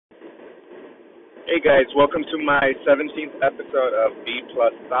Hey guys, welcome to my 17th episode of B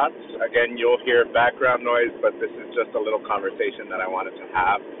Plus Thoughts. Again, you'll hear background noise, but this is just a little conversation that I wanted to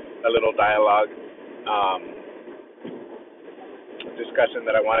have, a little dialogue, discussion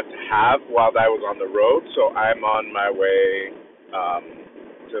that I wanted to have while I was on the road. So I'm on my way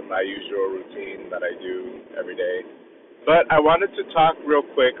to my usual routine that I do every day. But I wanted to talk real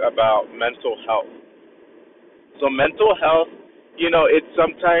quick about mental health. So mental health, it's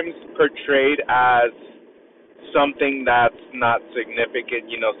sometimes portrayed as something that's not significant,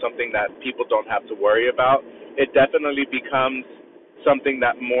 something that people don't have to worry about. It definitely becomes something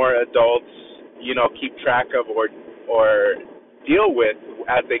that more adults, keep track of or deal with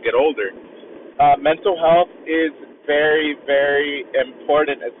as they get older. Mental health is very, very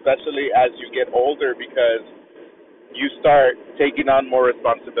important, especially as you get older, because you start taking on more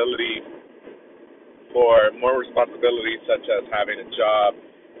responsibility such as having a job,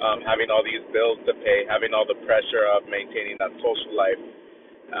 having all these bills to pay, having all the pressure of maintaining that social life.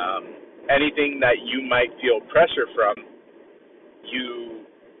 Anything that you might feel pressure from, you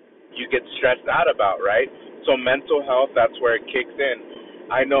get stressed out about, right? So mental health, that's where it kicks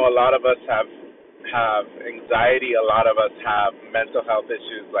in. I know a lot of us have anxiety, a lot of us have mental health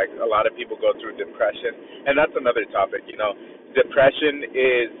issues, like a lot of people go through depression, and that's another topic. Depression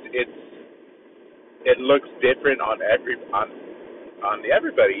it looks different on everybody.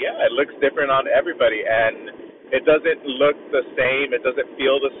 Yeah, it looks different on everybody, and it doesn't look the same. It doesn't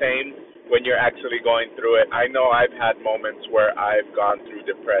feel the same when you're actually going through it. I know I've had moments where I've gone through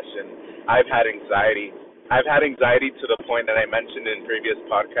depression. I've had anxiety. I've had anxiety to the point that I mentioned in previous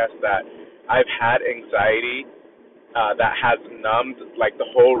podcasts that I've had anxiety that has numbed like the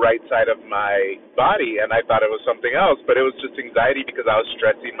whole right side of my body, and I thought it was something else, but it was just anxiety because I was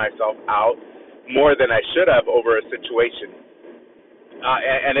stressing myself out more than I should have over a situation.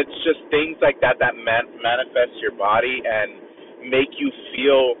 And it's just things like that manifest your body and make you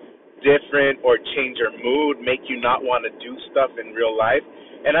feel different or change your mood, make you not want to do stuff in real life.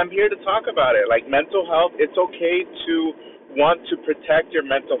 And I'm here to talk about it. Like mental health, it's okay to want to protect your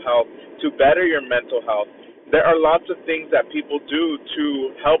mental health, to better your mental health. There are lots of things that people do to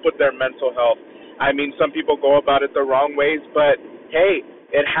help with their mental health. I mean, some people go about it the wrong ways, but hey,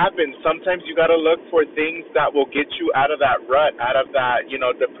 it happens. Sometimes you got to look for things that will get you out of that rut, out of that,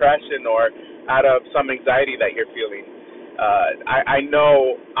 depression, or out of some anxiety that you're feeling. I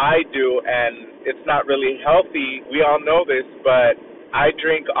know I do, and it's not really healthy. We all know this, but I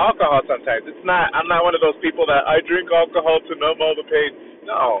drink alcohol sometimes. I'm not one of those people that I drink alcohol to numb all the pain.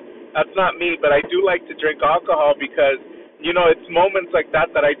 No, that's not me, but I do like to drink alcohol because it's moments like that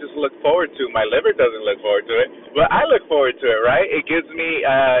I just look forward to. My liver doesn't look forward to it, but I look forward to it, right? It gives me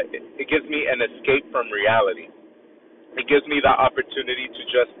an escape from reality. It gives me the opportunity to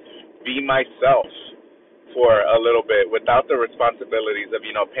just be myself for a little bit without the responsibilities of,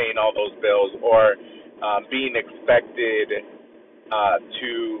 paying all those bills or being expected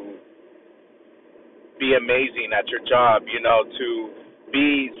to be amazing at your job, to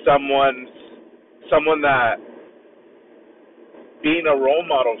be someone that being a role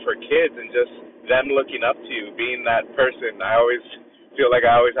model for kids and just them looking up to you, being that person. I always feel like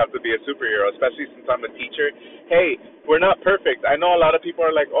I always have to be a superhero, especially since I'm a teacher. Hey, we're not perfect. I know a lot of people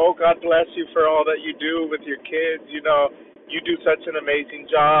are like, oh, God bless you for all that you do with your kids. You do such an amazing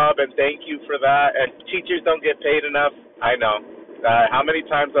job, and thank you for that. And teachers don't get paid enough. I know. How many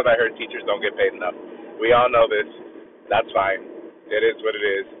times have I heard teachers don't get paid enough? We all know this. That's fine. It is what it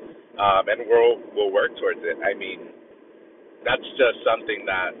is. And we'll work towards it. I mean, that's just something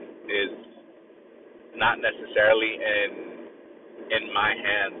that is not necessarily in my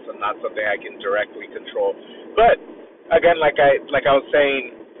hands, and not something I can directly control. But again, like I was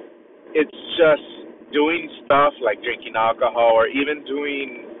saying, it's just doing stuff like drinking alcohol or even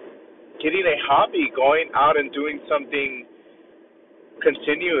getting a hobby, going out and doing something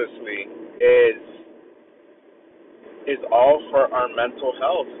continuously is all for our mental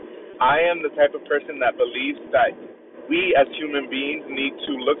health. I am the type of person that believes that we as human beings need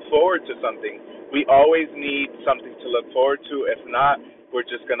to look forward to something. We always need something to look forward to. If not, we're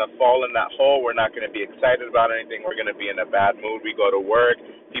just going to fall in that hole. We're not going to be excited about anything. We're going to be in a bad mood. We go to work.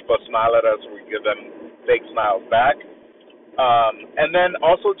 People smile at us. We give them fake smiles back. And then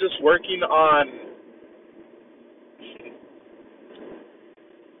also just working on,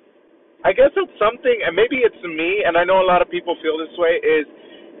 I guess it's something, and maybe it's me, and I know a lot of people feel this way, is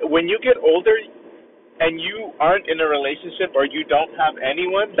when you get older and you aren't in a relationship or you don't have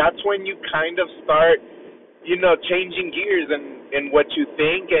anyone, that's when you kind of start, changing gears in what you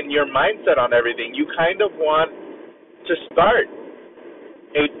think and your mindset on everything. You kind of want to start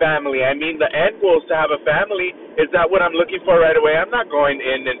a family. I mean, the end goal is to have a family. Is that what I'm looking for right away? I'm not going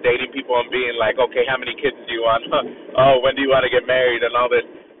in and dating people and being like, okay, how many kids do you want? Oh, when do you want to get married and all this?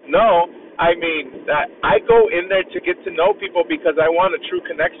 No, I mean, I go in there to get to know people because I want a true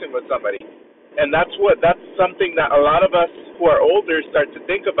connection with somebody. And that's something that a lot of us who are older start to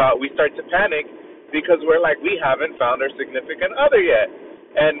think about. We start to panic because we're like, we haven't found our significant other yet.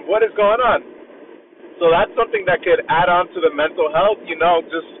 And what is going on? So that's something that could add on to the mental health,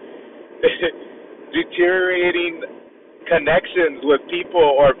 just deteriorating connections with people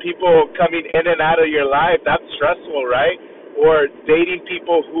or people coming in and out of your life. That's stressful, right? Or dating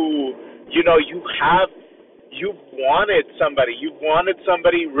people who, you've wanted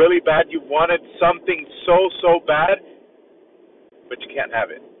somebody really bad. You've wanted something so bad, but you can't have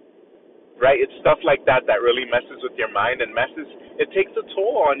it, right? It's stuff like that that really messes with your mind and it takes a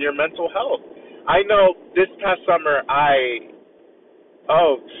toll on your mental health. I know this past summer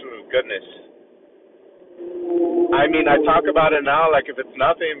goodness. I mean, I talk about it now like if it's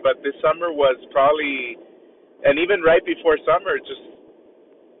nothing, but this summer was probably, and even right before summer, just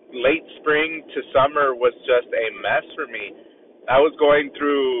late spring to summer was just a mess for me. I was going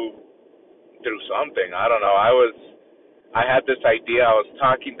through something. I don't know. I had this idea. I was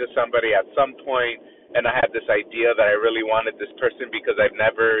talking to somebody at some point, and I had this idea that I really wanted this person because I've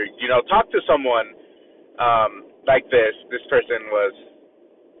never, talked to someone like this. This person was,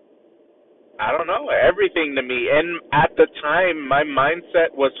 I don't know, everything to me. And at the time, my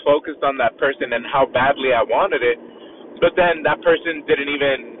mindset was focused on that person and how badly I wanted it. But then that person didn't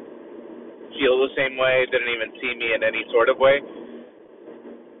even feel the same way, didn't even see me in any sort of way.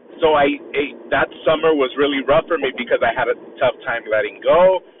 So that summer was really rough for me because I had a tough time letting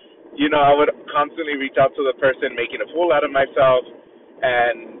go. I would constantly reach out to the person, making a fool out of myself,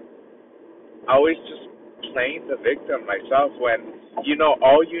 and always just playing the victim myself when,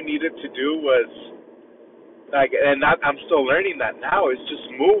 all you needed to do was, I'm still learning that now, is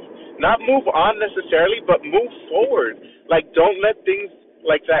just not move on necessarily, but move forward. Like, don't let things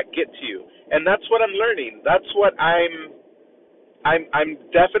like that get to you. And that's what I'm learning. That's what I'm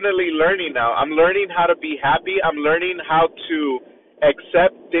definitely learning now. I'm learning how to be happy. I'm learning how to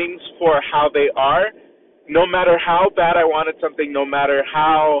accept things for how they are, no matter how bad I wanted something, no matter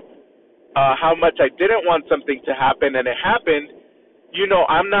how much I didn't want something to happen and it happened.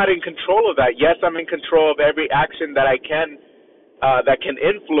 I'm not in control of that. Yes, I'm in control of every action that I can that can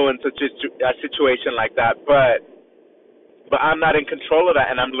influence a situation like that, but I'm not in control of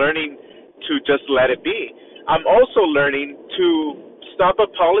that, and I'm learning to just let it be. I'm also learning to stop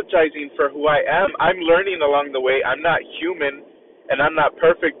apologizing for who I am. I'm learning along the way. I'm not human and I'm not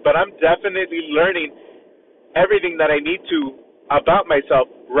perfect, but I'm definitely learning everything that I need to about myself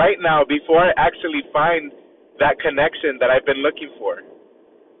right now before I actually find that connection that I've been looking for.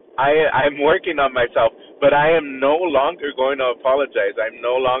 I'm working on myself, but I am no longer going to apologize. I'm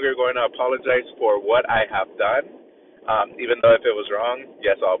no longer going to apologize for what I have done. Even though if it was wrong,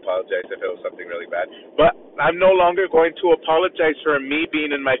 yes, I'll apologize if it was something really bad. But I'm no longer going to apologize for me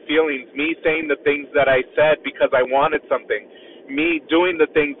being in my feelings, me saying the things that I said because I wanted something, me doing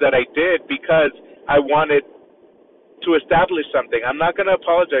the things that I did because I wanted to establish something. I'm not going to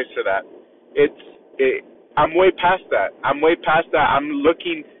apologize for that. I'm way past that. I'm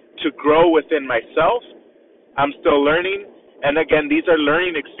looking to grow within myself. I'm still learning. And again, these are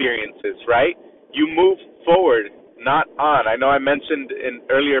learning experiences, right? You move forward, not on. I know I mentioned in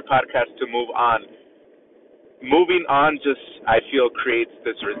earlier podcasts to move on. Moving on just, I feel, creates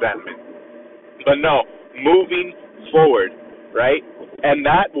this resentment. But no, moving forward, right? And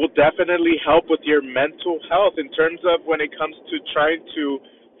that will definitely help with your mental health in terms of when it comes to trying to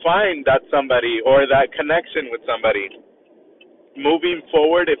find that somebody or that connection with somebody. Moving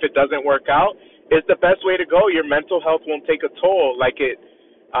forward, if it doesn't work out, is the best way to go. Your mental health won't take a toll like it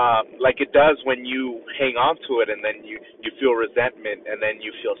does when you hang on to it, and then you feel resentment, and then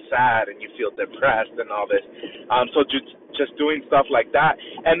you feel sad, and you feel depressed, and all this. So just doing stuff like that,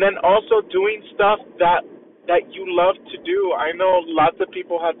 and then also doing stuff that you love to do. I know lots of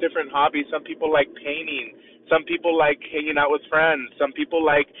people have different hobbies. Some people like painting. Some people like hanging out with friends. Some people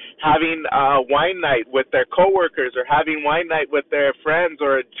like having a wine night with their coworkers, or having wine night with their friends,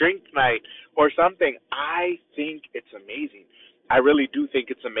 or a drink night or something. I think it's amazing. I really do think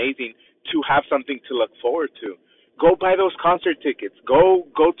it's amazing to have something to look forward to. Go buy those concert tickets. Go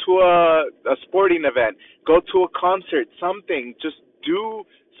to a sporting event. Go to a concert, something. Just do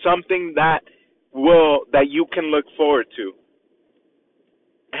something that you can look forward to.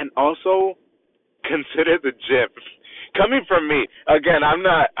 And also consider the gym. Coming from me, again, I'm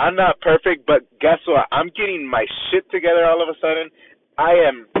not perfect, but guess what? I'm getting my shit together all of a sudden. I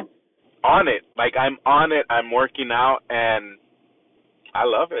am on it. Like I'm on it. I'm working out, and I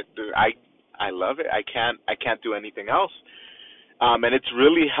love it, dude. I love it. I can't do anything else. And it's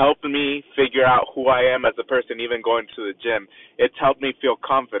really helped me figure out who I am as a person, even going to the gym. It's helped me feel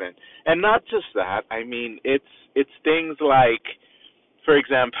confident. And not just that, I mean, it's things like, for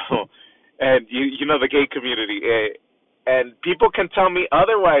example, and you know the gay community, and people can tell me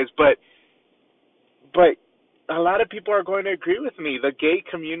otherwise, but a lot of people are going to agree with me. The gay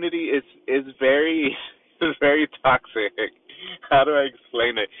community is very is very toxic. How do I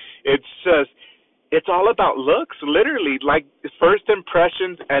explain it? It's just it's all about looks, literally, like first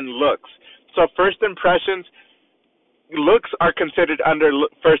impressions and looks. So first impressions, looks are considered under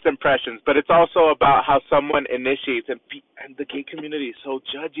first impressions, but it's also about how someone initiates. And the gay community is so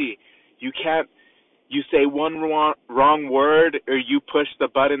judgy. You can't. You say one wrong word, or you push the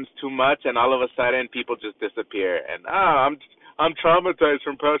buttons too much, and all of a sudden people just disappear. And I'm traumatized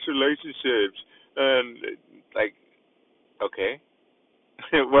from past relationships, and like, okay,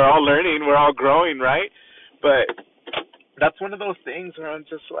 we're all learning, we're all growing, right? But that's one of those things where I'm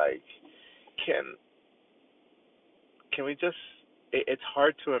just like, can we just? It's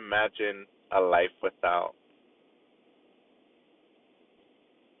hard to imagine a life without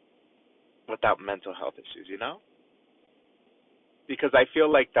mental health issues, you know? Because I feel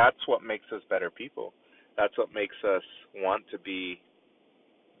like that's what makes us better people. That's what makes us want to be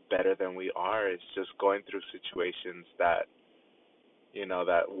better than we are. It's just going through situations that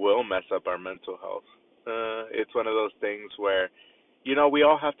that will mess up our mental health. It's one of those things where we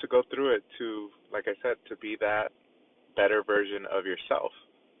all have to go through it to, like I said, to be that better version of yourself.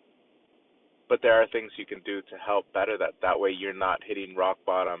 But there are things you can do to help better that. That way you're not hitting rock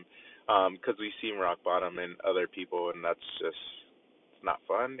bottom, because we've seen rock bottom in other people, and that's just it's not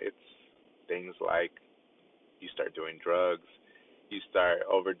fun. It's things like you start doing drugs, you start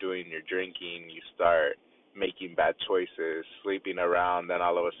overdoing your drinking, you start making bad choices, sleeping around, then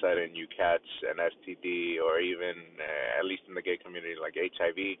all of a sudden you catch an STD, or even, at least in the gay community, like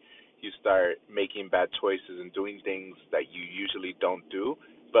HIV, you start making bad choices and doing things that you usually don't do,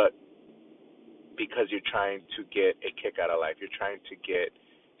 but because you're trying to get a kick out of life, you're trying to get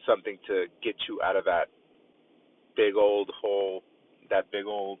something to get you out of that big old hole, that big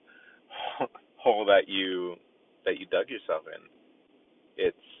old hole that you dug yourself in.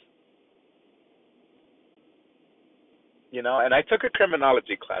 It's and I took a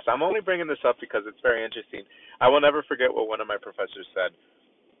criminology class. I'm only bringing this up because it's very interesting. I will never forget what one of my professors said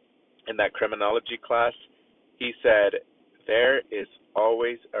in that criminology class. He said, there is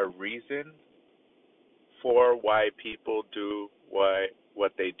always a reason for why people do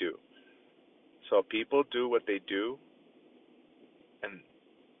what they do. So people do what they do, and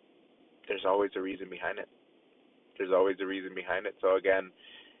there's always a reason behind it. There's always a reason behind it. So again,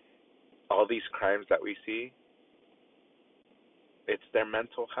 all these crimes that we see, it's their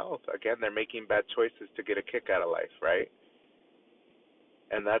mental health. Again, they're making bad choices to get a kick out of life, right?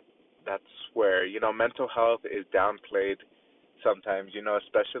 And that's where, mental health is downplayed sometimes,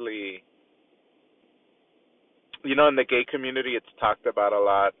 especially in the gay community it's talked about a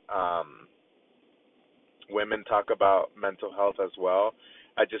lot. Women talk about mental health as well.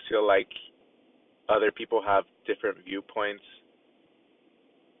 I just feel like other people have different viewpoints.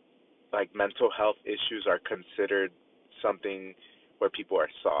 Like mental health issues are considered something where people are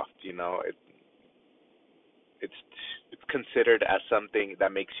soft, it's considered as something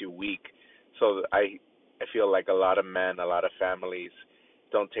that makes you weak. So I feel like a lot of men, a lot of families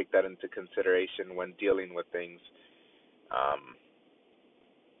don't take that into consideration when dealing with things.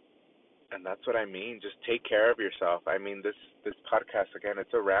 And that's what I mean. Just take care of yourself. I mean, this podcast, again,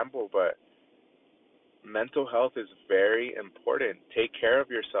 it's a ramble, but mental health is very important. Take care of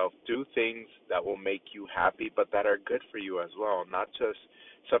yourself. Do things that will make you happy, but that are good for you as well, not just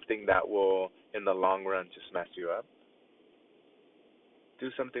something that will, in the long run, just mess you up. Do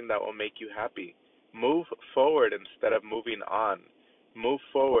something that will make you happy. Move forward instead of moving on. Move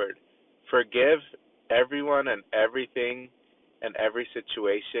forward. Forgive everyone and everything and every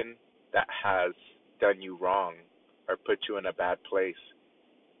situation that has done you wrong or put you in a bad place.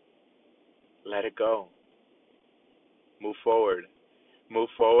 Let it go. Move forward. Move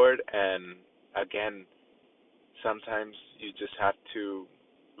forward, and again, sometimes you just have to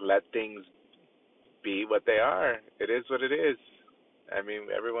let things be what they are. It is what it is. I mean,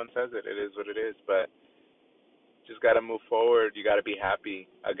 everyone says it. It is what it is, but just got to move forward. You got to be happy.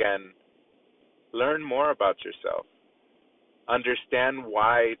 Again, learn more about yourself. Understand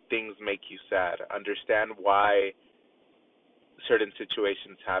why things make you sad. Understand why certain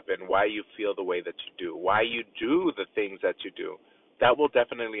situations happen, why you feel the way that you do, why you do the things that you do. that will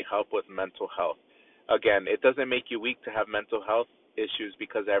definitely help with mental health. Again, it doesn't make you weak to have mental health issues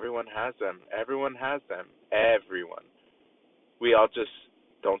because everyone has them. Everyone has them. Everyone. We all just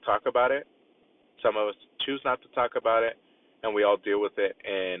don't talk about it. Some of us choose not to talk about it, and we all deal with it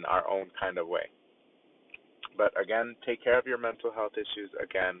in our own kind of way. But again, take care of your mental health issues.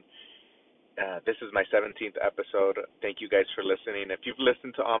 Again, this is my 17th episode. Thank you guys for listening. If you've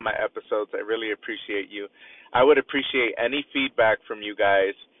listened to all my episodes, I really appreciate you. I would appreciate any feedback from you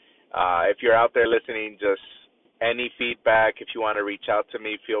guys. If you're out there listening, just any feedback. If you want to reach out to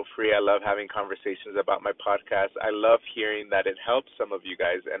me, feel free. I love having conversations about my podcast. I love hearing that it helps some of you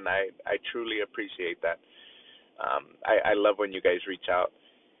guys, and I truly appreciate that. I love when you guys reach out.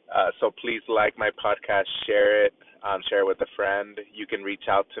 So please like my podcast, share it with a friend. You can reach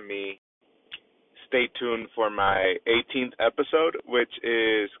out to me. Stay tuned for my 18th episode, which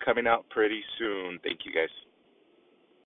is coming out pretty soon. Thank you guys.